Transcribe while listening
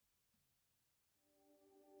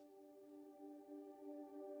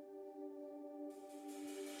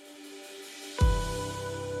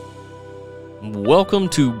Welcome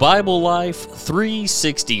to Bible Life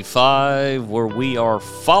 365, where we are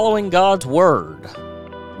following God's Word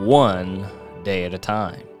one day at a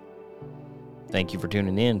time. Thank you for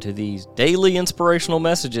tuning in to these daily inspirational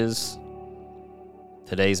messages.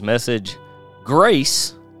 Today's message,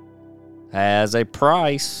 Grace has a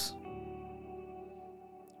price.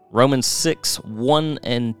 Romans 6:1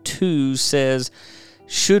 and 2 says,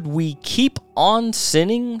 should we keep on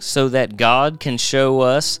sinning so that God can show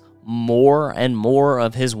us more and more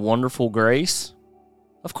of His wonderful grace?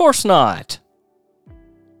 Of course not.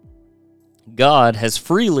 God has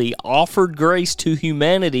freely offered grace to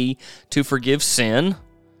humanity to forgive sin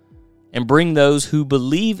and bring those who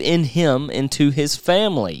believe in Him into His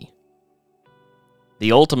family.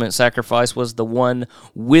 The ultimate sacrifice was the one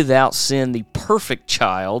without sin, the perfect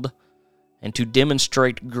child, and to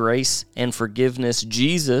demonstrate grace and forgiveness,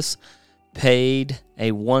 Jesus paid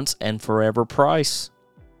a once and forever price.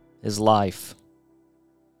 His life.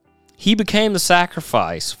 He became the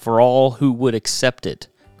sacrifice for all who would accept it.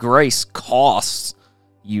 Grace costs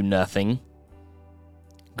you nothing.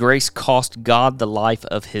 Grace cost God the life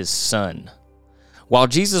of His Son. While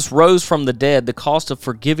Jesus rose from the dead, the cost of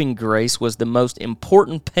forgiving grace was the most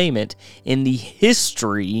important payment in the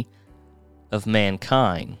history of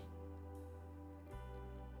mankind.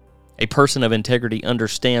 A person of integrity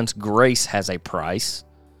understands grace has a price.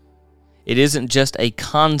 It isn't just a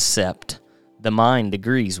concept the mind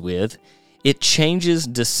agrees with. It changes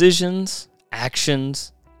decisions,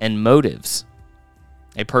 actions, and motives.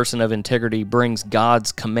 A person of integrity brings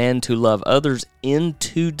God's command to love others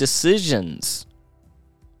into decisions.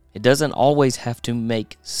 It doesn't always have to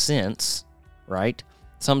make sense, right?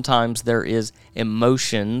 Sometimes there is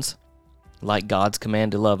emotions, like God's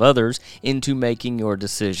command to love others, into making your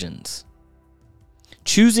decisions.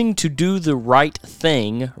 Choosing to do the right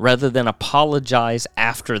thing rather than apologize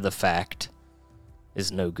after the fact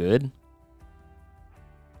is no good.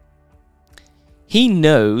 He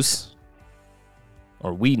knows,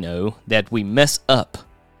 or we know, that we mess up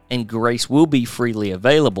and grace will be freely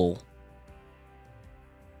available.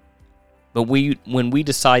 But when we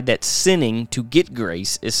decide that sinning to get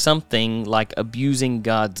grace is something like abusing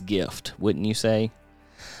God's gift, wouldn't you say?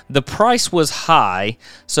 The price was high,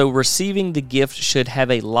 so receiving the gift should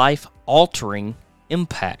have a life-altering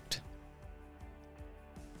impact.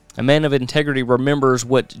 A man of integrity remembers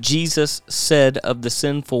what Jesus said of the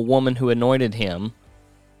sinful woman who anointed him.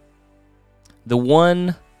 The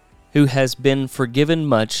one who has been forgiven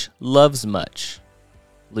much loves much.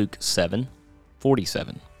 Luke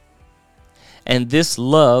 7:47. And this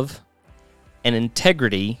love and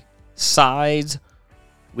integrity sides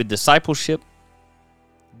with discipleship,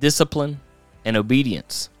 discipline, and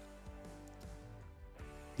obedience.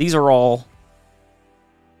 These are all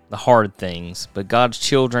the hard things, but God's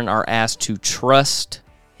children are asked to trust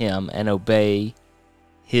Him and obey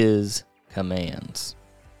His commands.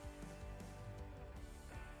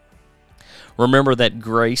 Remember that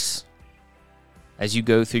grace, as you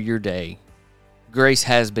go through your day, grace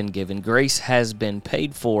has been given, grace has been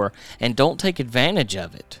paid for, and don't take advantage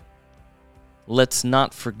of it. Let's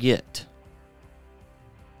not forget.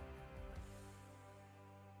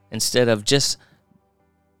 Instead of just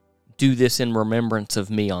do this in remembrance of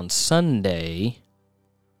me on Sunday,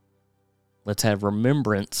 let's have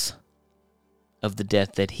remembrance of the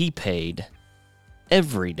debt that He paid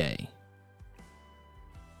every day.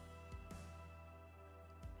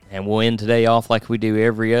 And we'll end today off like we do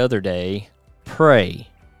every other day. Pray.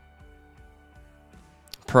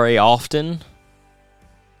 Pray often.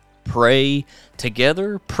 Pray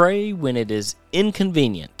together. Pray when it is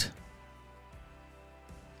inconvenient.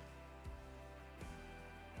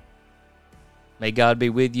 May God be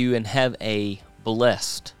with you and have a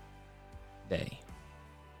blessed day.